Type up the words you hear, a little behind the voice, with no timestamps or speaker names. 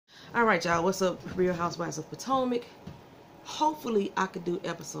Alright, y'all. What's up, Real Housewives of Potomac? Hopefully, I could do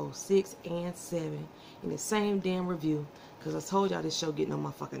episode 6 and 7 in the same damn review. Because I told y'all this show getting on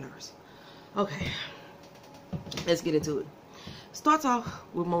my fucking nerves. Okay. Let's get into it. Starts off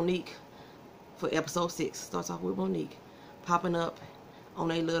with Monique for episode 6. Starts off with Monique popping up on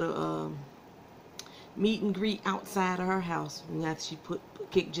a little meet and greet outside of her house. And after she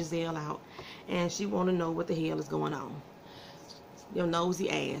kicked Giselle out. And she want to know what the hell is going on. Your nosy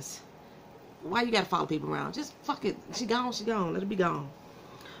ass. Why you gotta follow people around? Just fuck it. She gone, she gone. Let it be gone.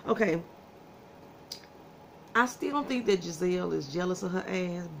 Okay. I still don't think that Giselle is jealous of her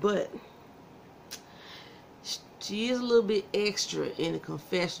ass, but she is a little bit extra in the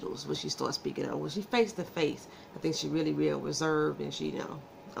confessionals when she starts speaking out. When she face to face, I think she really real reserved and she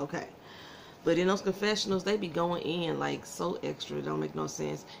okay. But in those confessionals, they be going in like so extra. It don't make no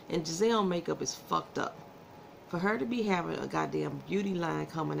sense. And Giselle makeup is fucked up. For her to be having a goddamn beauty line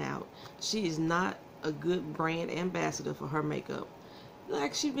coming out, she is not a good brand ambassador for her makeup.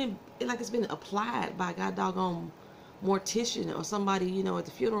 Like it's been applied by a god doggone mortician or somebody, at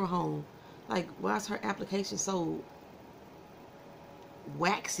the funeral home. Like, why is her application so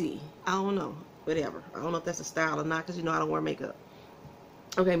waxy? I don't know. Whatever. I don't know if that's a style or not, because I don't wear makeup.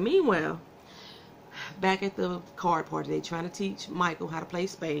 Okay, meanwhile, back at the card party, they trying to teach Michael how to play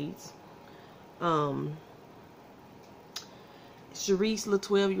spades. Sharice's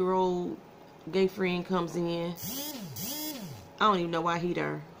little 12-year-old gay friend comes in. I don't even know why he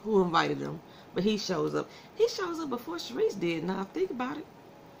there. Who invited him? But he shows up. He shows up before Sharice did. Now, think about it.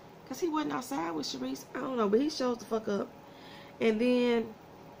 Because he wasn't outside with Sharice. I don't know. But he shows the fuck up. And then,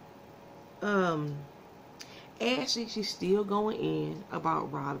 Ashley, she's still going in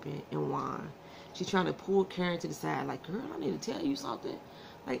about Robin and Juan. She's trying to pull Karen to the side. Like, girl, I need to tell you something.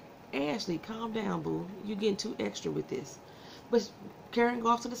 Like, Ashley, calm down, boo. You're getting too extra with this. But Karen goes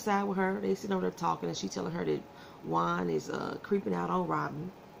off to the side with her. They sit over there talking, and she's telling her that Juan is creeping out on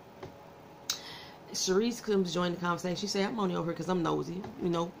Robin. Sharice comes to join the conversation. She said, I'm only over here because I'm nosy.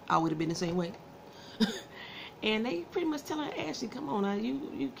 I would have been the same way. And they pretty much tell her, Ashley, come on now.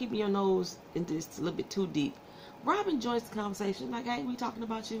 You keeping your nose into this a little bit too deep. Robin joins the conversation. Like, hey, we talking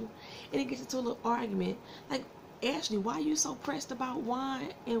about you. And it gets into a little argument. Like, Ashley, why are you so pressed about Juan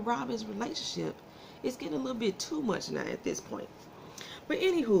and Robin's relationship? It's getting a little bit too much now at this point. But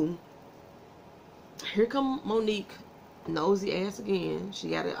anywho, here come Monique, nosy ass again. She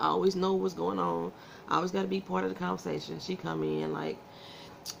got to always know what's going on. Always got to be part of the conversation. She come in like,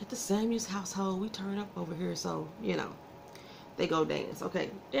 at the Samuels household, we turn up over here. So, they go dance. Okay,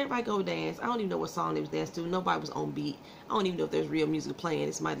 everybody go dance. I don't even know what song they was dancing to. Nobody was on beat. I don't even know if there's real music playing.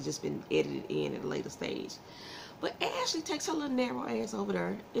 This might have just been edited in at a later stage. But Ashley takes her little narrow ass over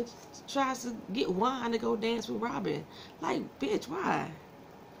there and tries to get Juan to go dance with Robin. Like, bitch, why?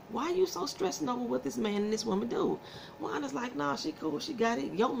 Why are you so stressing over what this man and this woman do? Juan is like, nah, she cool, she got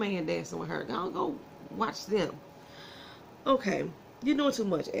it. Your man dancing with her. Go watch them. Okay, you're doing too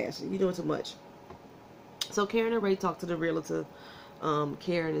much, Ashley. You're doing too much. So Karen and Ray talk to the realtor.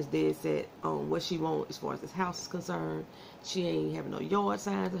 Karen is dead set on what she wants as far as this house is concerned. She ain't having no yard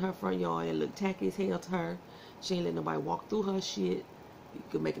signs in her front yard. It look tacky as hell to her. She ain't letting nobody walk through her shit. You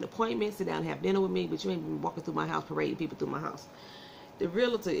can make an appointment, sit down and have dinner with me, but you ain't been walking through my house, parading people through my house. The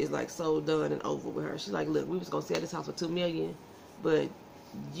realtor is like so done and over with her. She's like, look, we was going to sell this house for $2 million, but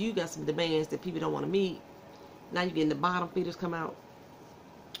you got some demands that people don't want to meet. Now you're getting the bottom feeders come out.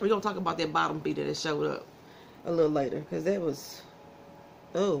 We're going to talk about that bottom feeder that showed up a little later, because that was,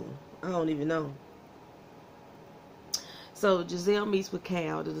 I don't even know. So Giselle meets with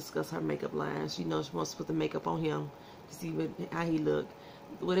Cal to discuss her makeup line. She knows she wants to put the makeup on him to see how he looked.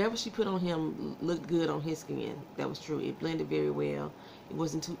 Whatever she put on him looked good on his skin. That was true. It blended very well. It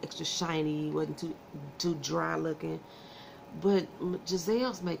wasn't too extra shiny. It wasn't too dry looking. But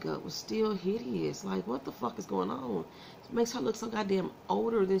Giselle's makeup was still hideous. Like, what the fuck is going on? It makes her look so goddamn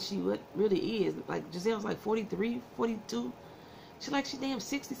older than she really is. Like, Giselle's like 43, 42. She's damn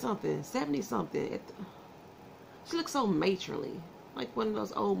 60-something, 70-something. She looks so matronly. Like one of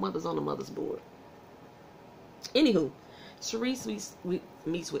those old mothers on the mother's board. Anywho, Sharice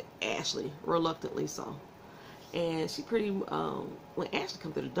meets with Ashley, reluctantly so. And she when Ashley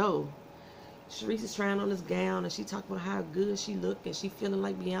comes to the door, Sharice is trying on this gown, and she talking about how good she look, and she feeling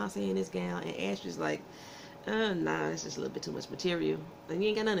like Beyonce in this gown, and Ashley's like, nah, it's just a little bit too much material. And you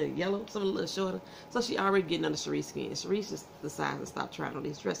ain't got nothing yellow, something a little shorter. So she already getting under Sharice's skin. Sharice just decides to stop trying on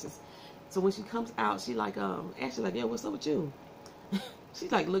these dresses. So when she comes out, she like, Ashley like, yo, what's up with you?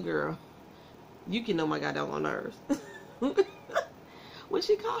 She's like, look, girl, you can know my goddamn nerves. When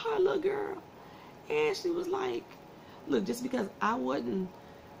she called her little girl, Ashley was like, look, just because I wasn't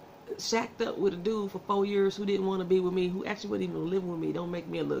shacked up with a dude for 4 years who didn't want to be with me, who actually wasn't even living with me, don't make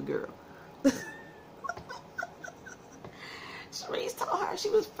me a little girl. Sharice told her she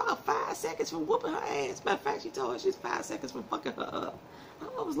was 5 seconds from whooping her ass. Matter of fact, she told her she was 5 seconds from fucking her up.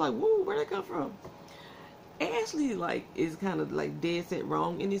 I was like, whoa, where'd that come from? Ashley, like, is kind of, like, dead set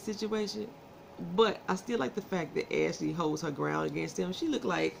wrong in this situation. But I still like the fact that Ashley holds her ground against him. She looked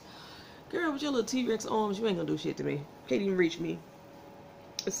like, girl, with your little T-Rex arms, you ain't gonna do shit to me. Can't even reach me.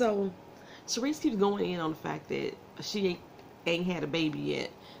 So, Sharice keeps going in on the fact that she ain't had a baby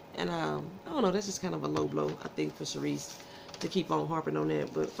yet. And, I don't know, that's just kind of a low blow, I think, for Sharice to keep on harping on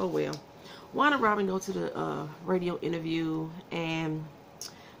that. But, oh well. Juan and Robin go to the radio interview and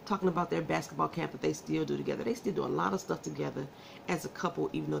talking about their basketball camp that they still do together. They still do a lot of stuff together as a couple,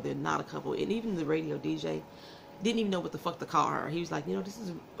 even though they're not a couple. And even the radio DJ didn't even know what the fuck to call her. He was like, you know, this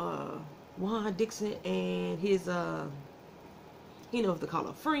is Juan Dixon and his, you know, if they call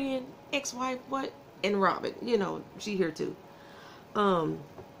her friend, ex-wife, what? And Robin, you know, she here too. And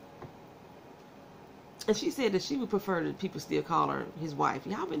she said that she would prefer that people still call her his wife.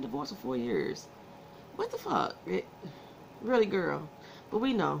 Y'all been divorced for 4 years. What the fuck? Really, girl? But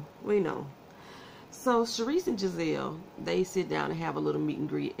we know. So, Sharice and Giselle, they sit down and have a little meet and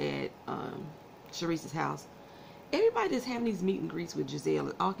greet at Sharice's house. Everybody that's having these meet and greets with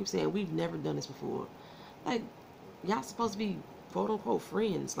Giselle all keep saying, we've never done this before. Like, y'all supposed to be quote-unquote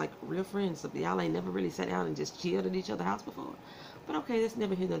friends, like real friends. So y'all ain't never really sat down and just chilled at each other's house before. But okay, that's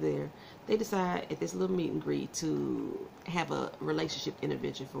never here nor there. They decide at this little meet and greet to have a relationship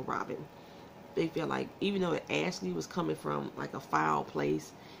intervention for Robin. They feel like, even though Ashley was coming from like a foul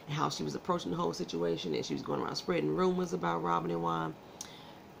place and how she was approaching the whole situation and she was going around spreading rumors about Robin and Juan,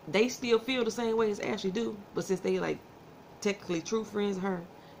 they still feel the same way as Ashley do. But since they like technically true friends of her,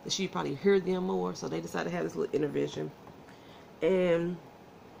 that she probably heard them more. So they decided to have this little intervention. And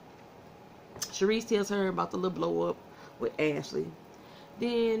Sharice tells her about the little blow up with Ashley.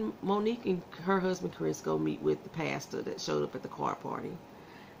 Then Monique and her husband Chris go meet with the pastor that showed up at the car party.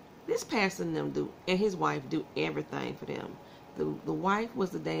 This pastor and them and his wife do everything for them. The wife was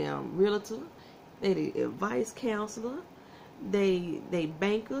the damn realtor. They the advice counselor. They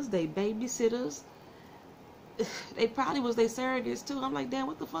bankers. They babysitters. They probably was their surrogates too. I'm like, damn,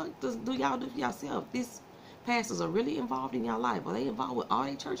 what the fuck do y'all do for yourself? These pastors are really involved in your life. Are they involved with all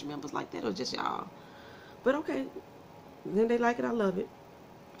their church members like that, or just y'all? But okay, then they like it. I love it.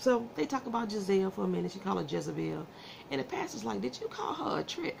 So they talk about Giselle for a minute. She called her Jezebel, and the pastor's like, "Did you call her a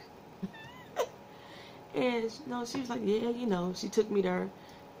trick?" And no, she was like, "Yeah, you know, she took me there.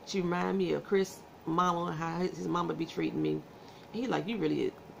 She reminded me of Chris' mama and how his mama be treating me." And he like, "You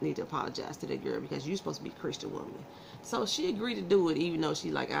really need to apologize to that girl because you're supposed to be a Christian woman." So she agreed to do it, even though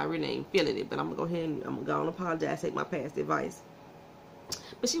she like, "I really ain't feeling it, but I'm gonna go ahead and I'm gonna go and apologize, take my past advice."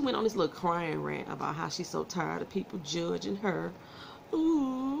 But she went on this little crying rant about how she's so tired of people judging her.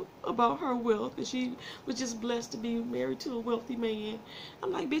 Ooh, about her wealth, and she was just blessed to be married to a wealthy man.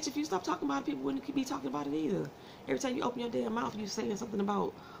 I'm like, bitch, if you stop talking about it, people wouldn't be talking about it either. Every time you open your damn mouth, you're saying something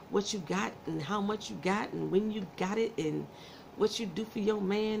about what you got and how much you got and when you got it and what you do for your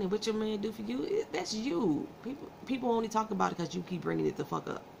man and what your man do for you. That's you. People only talk about it because you keep bringing it the fuck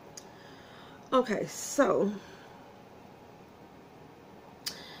up. Okay, so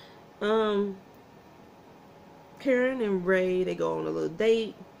Karen and Ray, they go on a little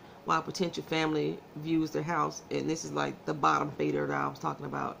date while potential family views their house. And this is like the bottom feeder that I was talking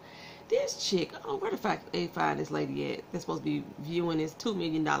about. This chick, I don't know where the fact they find this lady at. They're supposed to be viewing this $2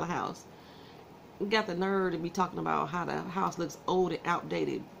 million house. Got the nerve to be talking about how the house looks old and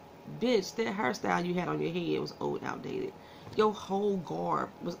outdated. Bitch, that hairstyle you had on your head was old and outdated. Your whole garb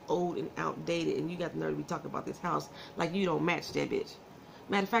was old and outdated. And you got the nerve to be talking about this house like you don't match that bitch.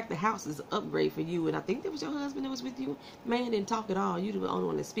 Matter of fact, the house is an upgrade for you. And I think that was your husband that was with you. Man didn't talk at all. You the only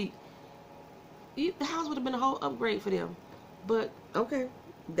one to speak. The house would have been a whole upgrade for them. But, okay.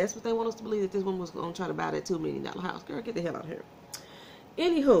 That's what they want us to believe, that this woman was going to try to buy that $2 million house. Girl, get the hell out of here.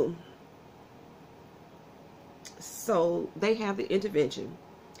 Anywho. So, they have the intervention.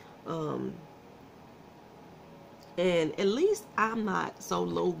 And at least I'm not so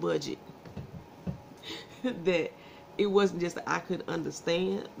low budget that it wasn't just that I couldn't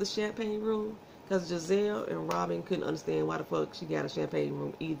understand the champagne room, because Giselle and Robin couldn't understand why the fuck she got a champagne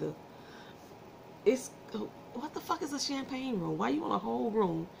room either. It's, what the fuck is a champagne room? Why you want a whole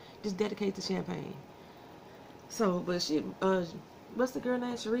room just dedicated to champagne? So, but she, what's the girl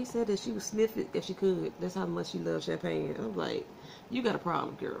name? Sharice said that she would sniff it if she could. That's how much she loves champagne. I'm like, you got a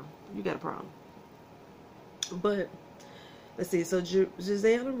problem, girl. You got a problem. But, let's see. So,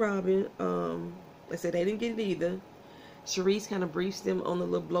 Giselle and Robin, they said they didn't get it either. Sharice kind of briefs them on the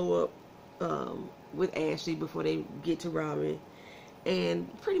little blow up with Ashley before they get to Robin.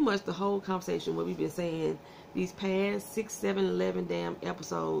 And pretty much the whole conversation, what we've been saying these past 6, 7, 11 damn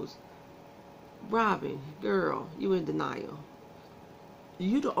episodes. Robin, girl, you in denial.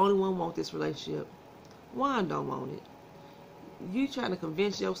 You the only one want this relationship. Juan don't want it. You trying to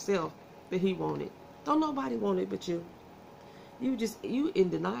convince yourself that he want it. Don't nobody want it but you. You in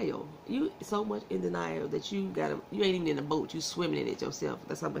denial. You so much in denial that you ain't even in a boat. You swimming in it yourself.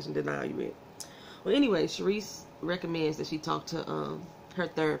 That's how much in denial you in. Well, anyway, Sharice recommends that she talk to her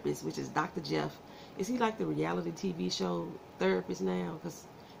therapist, which is Dr. Jeff. Is he like the reality TV show therapist now? Because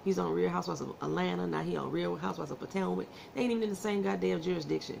he's on Real Housewives of Atlanta. Now he on Real Housewives of Potomac. They ain't even in the same goddamn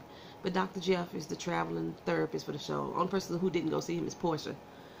jurisdiction. But Dr. Jeff is the traveling therapist for the show. Only person who didn't go see him is Portia.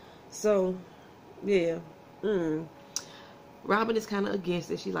 So, yeah. Robin is kind of against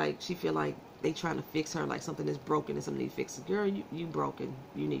it. She feel like they trying to fix her, like something is broken and something need fixing. Girl, you broken.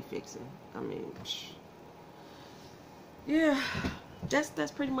 You need fixing. I mean, yeah.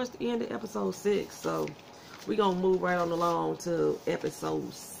 That's pretty much the end of episode 6. So we're gonna move right on along to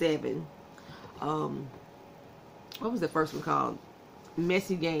episode 7. What was the first one called?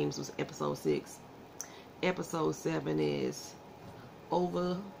 Messy Games was episode 6. Episode 7 is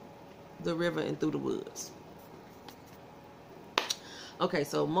Over the River and Through the Woods. Okay,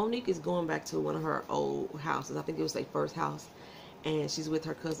 so Monique is going back to one of her old houses. I think it was their first house. And she's with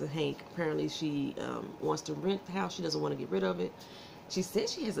her cousin Hank. Apparently she wants to rent the house. She doesn't want to get rid of it. She said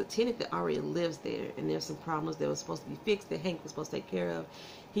she has a tenant that already lives there. And there's some problems that were supposed to be fixed that Hank was supposed to take care of.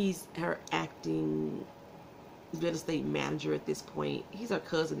 He's her acting real estate manager at this point. He's her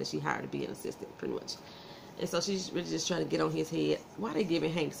cousin that she hired to be an assistant, pretty much. And so she's really just trying to get on his head. Why they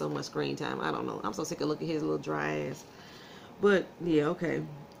giving Hank so much screen time? I don't know. I'm so sick of looking at his little dry ass. But, yeah, okay.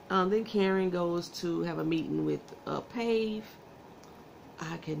 Then Karen goes to have a meeting with PAVE.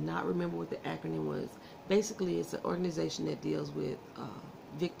 I cannot remember what the acronym was. Basically, it's an organization that deals with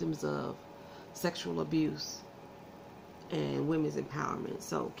victims of sexual abuse and women's empowerment.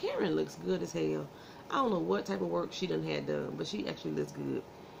 So, Karen looks good as hell. I don't know what type of work she done had done, but she actually looks good.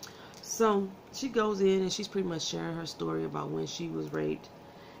 So, she goes in and she's pretty much sharing her story about when she was raped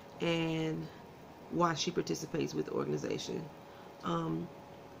and why she participates with the organization.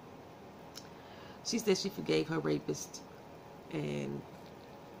 She said she forgave her rapist, and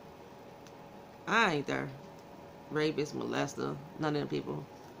I ain't there. Rapist, molester, none of them people.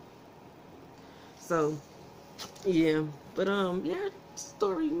 So, yeah. But, yeah, her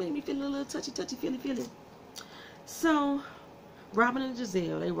story made me feel a little touchy, feely. So, Robin and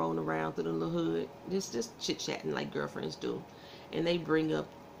Giselle, they rolling around through the little hood, just chit-chatting like girlfriends do. And they bring up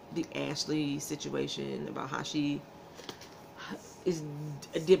the Ashley situation about how she is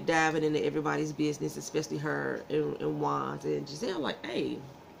dip diving into everybody's business, especially her and Juan's. And Giselle like, hey,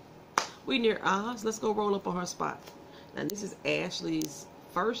 we near Oz, let's go roll up on her spot. Now this is Ashley's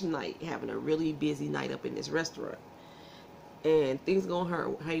first night having a really busy night up in this restaurant. And things going her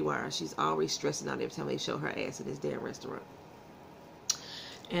haywire. She's always stressing out every time they show her ass in this damn restaurant.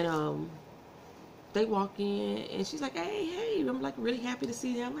 And they walk in and she's like, hey, I'm like really happy to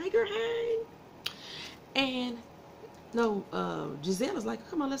see them. I'm like, girl, hey. And no, Giselle is like,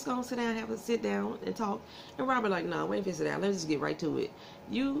 come on, let's go and sit down, have a sit down and talk. And Robert like, no, we ain't finna sit down. Let's just get right to it.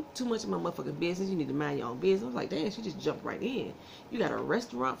 You too much of my motherfucking business. You need to mind your own business. I was like, damn, she just jumped right in. You got a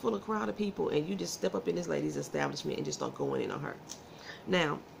restaurant full of crowd of people and you just step up in this lady's establishment and just start going in on her.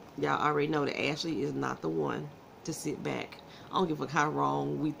 Now, y'all already know that Ashley is not the one to sit back. I don't give a fuck how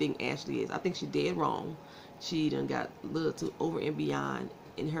wrong we think Ashley is. I think she dead wrong. She done got a little too over and beyond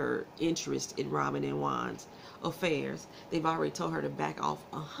in her interest in Robin and Juan's affairs. They've already told her to back off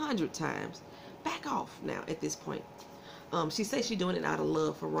 100 times. Back off now at this point. She says she's doing it out of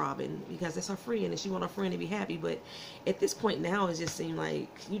love for Robin because it's her friend and she want her friend to be happy. But at this point now, it just seems like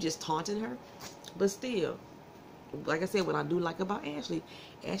you just taunting her. But still, like I said, what I do like about Ashley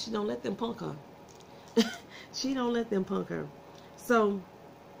don't let them punk her. She don't let them punk her. So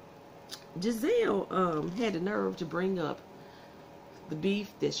Giselle had the nerve to bring up the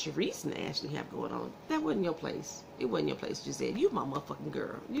beef that Sharice and Ashley have going on. That wasn't your place. It wasn't your place, Giselle. You my motherfucking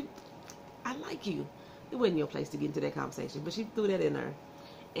girl. I like you. It wasn't your place to get into that conversation. But she threw that in there.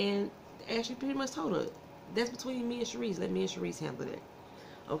 And Ashley pretty much told her, that's between me and Sharice. Let me and Sharice handle that.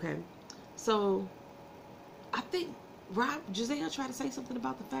 Okay. So I think Giselle tried to say something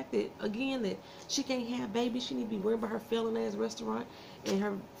about the fact that, again, that she can't have babies. She need to be worried about her failing ass restaurant and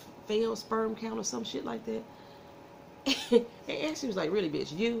her failed sperm count or some shit like that. And Ashley was like, really,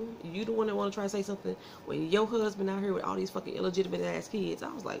 bitch, you the one that want to try to say something when your husband out here with all these fucking illegitimate ass kids.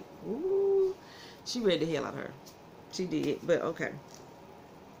 I was like, ooh, she read the hell out of her. She did, but okay.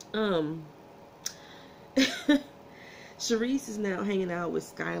 Um, Sharice is now hanging out with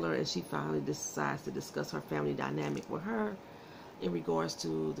Skylar, and she finally decides to discuss her family dynamic with her in regards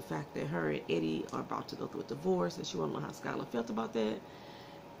to the fact that her and Eddie are about to go through a divorce, and she want to know how Skylar felt about that.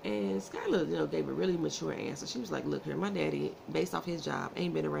 And Skylar, gave a really mature answer. She was like, look here, my daddy, based off his job,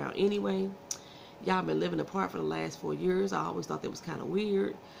 ain't been around anyway. Y'all been living apart for the last 4 years. I always thought that was kind of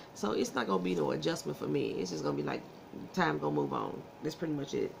weird. So it's not going to be no adjustment for me. It's just going to be like, time to go move on. That's pretty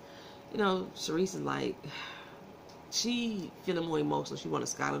much it. Sharice is like, she feeling more emotional. She wanted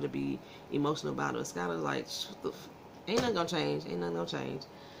Skylar to be emotional about it. Skylar's like, ain't nothing going to change. Ain't nothing going to change.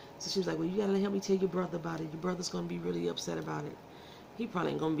 So she was like, well, you got to help me tell your brother about it. Your brother's going to be really upset about it. He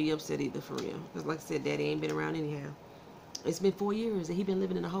probably ain't going to be upset either, for real. Because like I said, daddy ain't been around anyhow. It's been 4 years and he been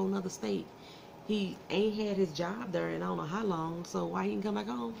living in a whole nother state. He ain't had his job there in I don't know how long, so why he can come back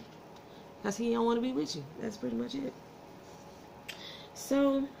home? Because he don't want to be with you. That's pretty much it.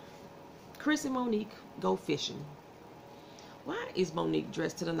 So, Chris and Monique go fishing. Why is Monique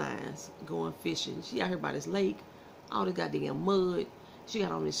dressed to the nines going fishing? She out here by this lake, all the goddamn mud. She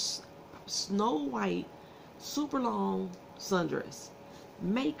got on this snow white, super long sundress.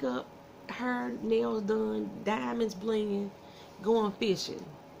 Makeup, hair, nails done, diamonds blinging, going fishing.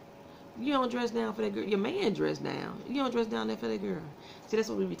 You don't dress down for that girl. Your man dressed down. You don't dress down there for that girl. See, that's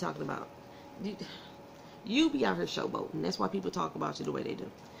what we be talking about. You be out here showboating. That's why people talk about you the way they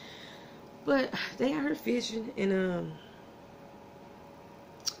do. But they out here fishing, and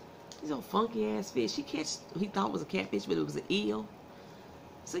these old funky ass fish. He thought was a catfish, but it was an eel.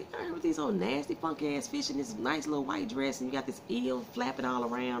 So you out here with these old nasty funky ass fish in this nice little white dress, and you got this eel flapping all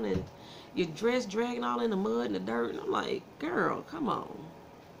around, and your dress dragging all in the mud and the dirt. And I'm like, girl, come on.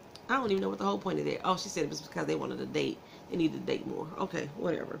 I don't even know what the whole point of that. Oh, she said it was because they wanted to date. They needed to date more. Okay,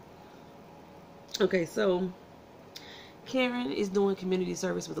 whatever. Okay, so Karen is doing community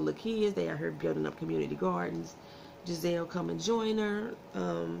service with the little kids. They are here building up community gardens. Giselle come and join her.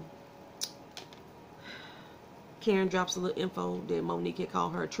 Karen drops a little info that Monique had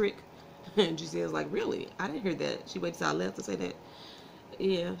called her a trick. And Giselle's like, really? I didn't hear that. She waited till I left to say that.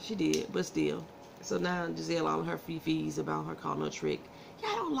 Yeah, she did, but still. So now Giselle all her fee-fees about her calling her a trick.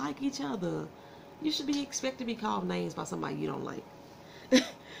 Y'all don't like each other. You should be expected to be called names by somebody you don't like.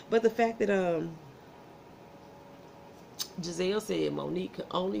 But the fact that Giselle said Monique could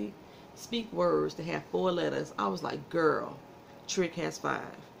only speak words to have 4 letters, I was like, girl, trick has 5.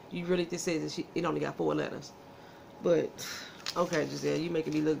 You really just said that it only got 4 letters. But okay, Giselle, you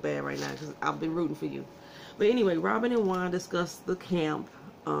making me look bad right now because I've been rooting for you. But anyway, Robin and Juan discuss the camp.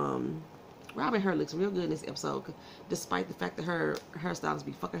 Robin Hur looks real good in this episode, despite the fact that her hairstylist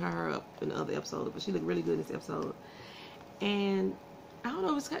be fucking her up in the other episode. But she looked really good in this episode. And I don't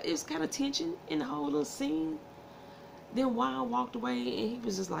know, it was kind of tension in the whole little scene. Then Juan walked away and he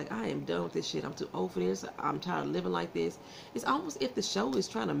was just like, I am done with this shit. I'm too old for this. I'm tired of living like this. It's almost if the show is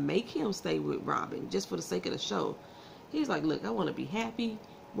trying to make him stay with Robin just for the sake of the show. He's like, look, I want to be happy,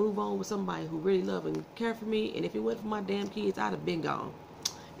 move on with somebody who really love and care for me. And if it wasn't for my damn kids, I'd have been gone.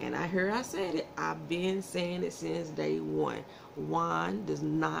 And I said it. I've been saying it since day one. Juan does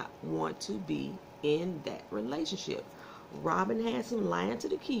not want to be in that relationship. Robin has him lying to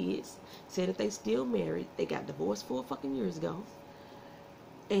the kids, said that they still married. They got divorced 4 fucking years ago.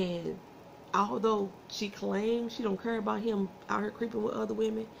 And although she claims she don't care about him out here creeping with other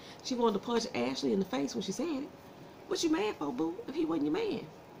women, she wanted to punch Ashley in the face when she said it. What you mad for, boo, if he wasn't your man?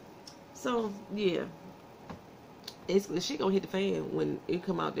 So, yeah. It's shit gonna hit the fan when it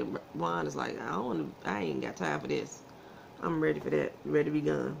come out that Juan is like, I ain't got time for this. I'm ready for that. Ready to be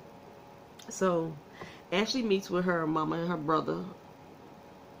gone. So Ashley meets with her mama and her brother.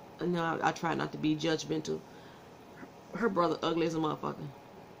 And I try not to be judgmental. Her brother ugly as a motherfucker.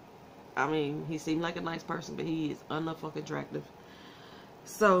 I mean, he seemed like a nice person, but he is unfucking attractive.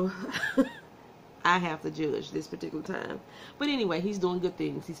 So I have to judge this particular time. But anyway, he's doing good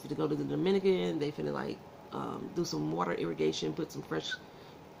things. He's finna go to the Dominican. They finna like do some water irrigation, put some fresh,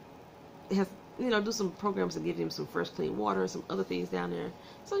 do some programs to give him some fresh, clean water, some other things down there.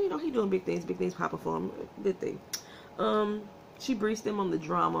 So, he doing big things popping for him. Good thing. She briefs them on the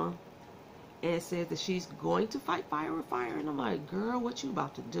drama and says that she's going to fight fire with fire. And I'm like, girl, what you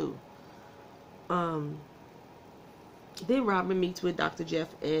about to do? Then Robin meets with Dr. Jeff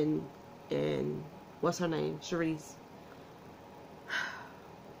and what's her name? Sharice.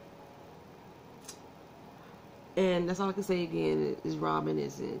 And that's all I can say again is Robin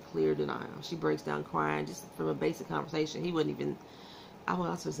is in clear denial. She breaks down crying just from a basic conversation. He wasn't even, I was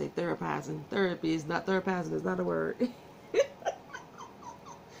also say therapizing. Therapy is not therapizing, is not a word.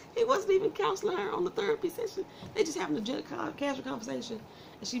 He wasn't even counseling her on the therapy session. They just having a casual conversation,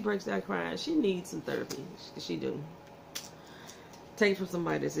 and she breaks down crying. She needs some therapy. She do. Take it from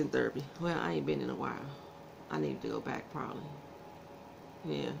somebody that's in therapy. Well, I ain't been in a while. I need to go back probably.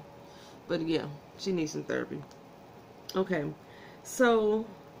 Yeah, but yeah, she needs some therapy. Okay, so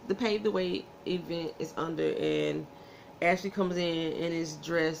the Pave the Way event is under, and Ashley comes in and is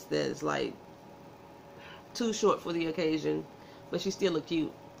dressed that's like too short for the occasion, but she still look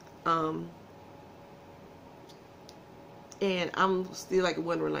cute. And I'm still like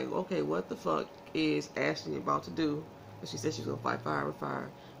wondering, like, okay, what the fuck is Ashley about to do? And she said she's gonna fight fire with fire.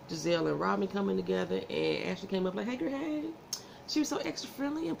 Giselle and Robin coming together, and Ashley came up like, hey girl, hey. She was so extra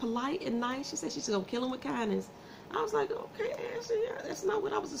friendly and polite and nice. She said she's gonna kill him with kindness. I was like, okay, Ashley, that's not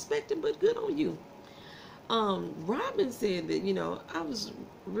what I was expecting, but good on you. Robin said that, you know, I was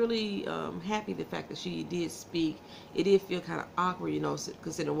really happy the fact that she did speak. It did feel kind of awkward, you know,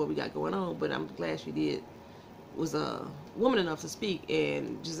 considering what we got going on, but I'm glad she was a woman enough to speak.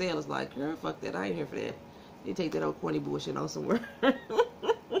 And Giselle is like, girl, fuck that, I ain't here for that. You take that old corny bullshit on somewhere.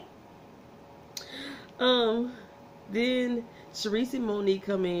 Then Charisse and Monique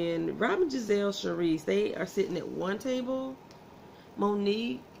come in. Robin, Giselle, Charisse, they are sitting at one table.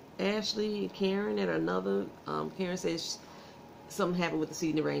 Monique, Ashley, and Karen at another. Karen says something happened with the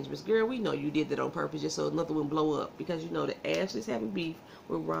seating arrangements. Girl, we know you did that on purpose just so nothing would blow up, because you know that Ashley's having beef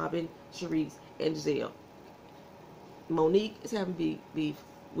with Robin, Charisse, and Giselle. Monique is having beef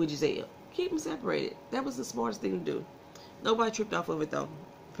with Giselle. Keep them separated. That was the smartest thing to do. Nobody tripped off of it though,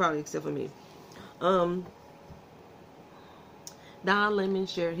 probably except for me. Don Lemon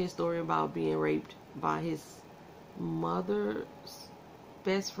shared his story about being raped by his mother's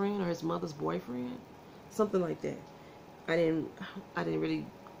best friend or his mother's boyfriend, something like that. I didn't really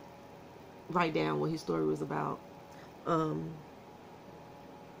write down what his story was about. Then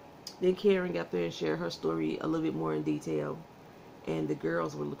Karen got there and shared her story a little bit more in detail, and the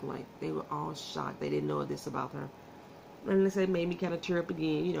girls were looking like they were all shocked. They didn't know this about her, and it made me kind of tear up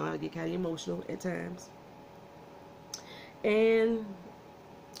again. You know, I get kind of emotional at times. And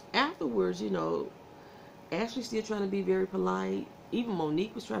afterwards, you know, Ashley's still trying to be very polite. Even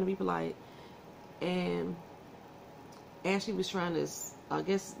Monique was trying to be polite. And Ashley was trying to, I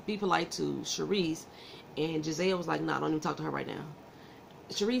guess, be polite to Charisse. And Giselle was like, nah, don't even talk to her right now.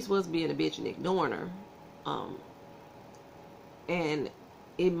 Charisse was being a bitch and ignoring her. And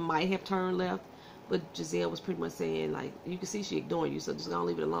it might have turned left. But Giselle was pretty much saying, like, you can see she ignoring you, so just gonna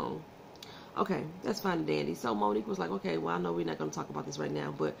leave it alone. Okay, that's fine and dandy. So Monique was like, okay, well, I know we're not going to talk about this right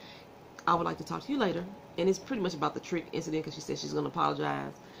now, but I would like to talk to you later. And it's pretty much about the trick incident, because she said she's going to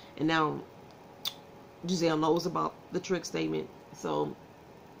apologize. And now Giselle knows about the trick statement. So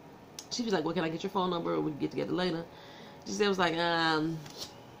she was like, well, can I get your phone number, or we can get together later? Giselle was like,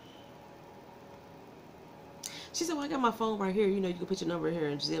 she said, well, I got my phone right here. You know, you can put your number here.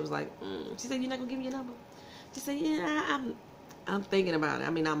 And Giselle was like, She said, you're not going to give me your number? She said, yeah, I'm thinking about it. I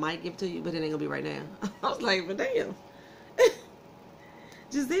mean, I might give it to you, but it ain't gonna be right now. I was like, but damn.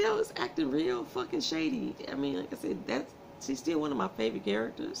 Giselle is acting real fucking shady. I mean, like I said, she's still one of my favorite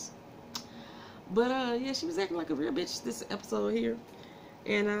characters. But yeah, she was acting like a real bitch this episode here.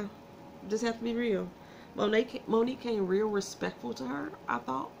 And just have to be real. Monique came real respectful to her, I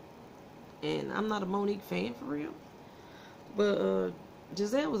thought. And I'm not a Monique fan for real. But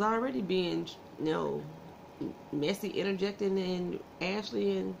Giselle was already being, you know, messy, interjecting in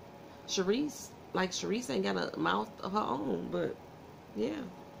Ashley and Charisse. Like, Charisse ain't got a mouth of her own. But yeah,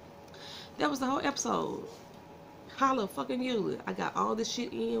 that was the whole episode. Holla fucking you. I got all this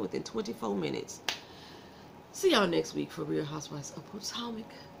shit in within 24 minutes. See y'all next week for Real Housewives of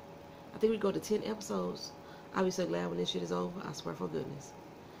Potomac. I think we go to 10 episodes. I'll be so glad when this shit is over. I swear for goodness.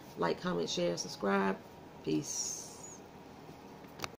 Like, comment, share, subscribe. Peace.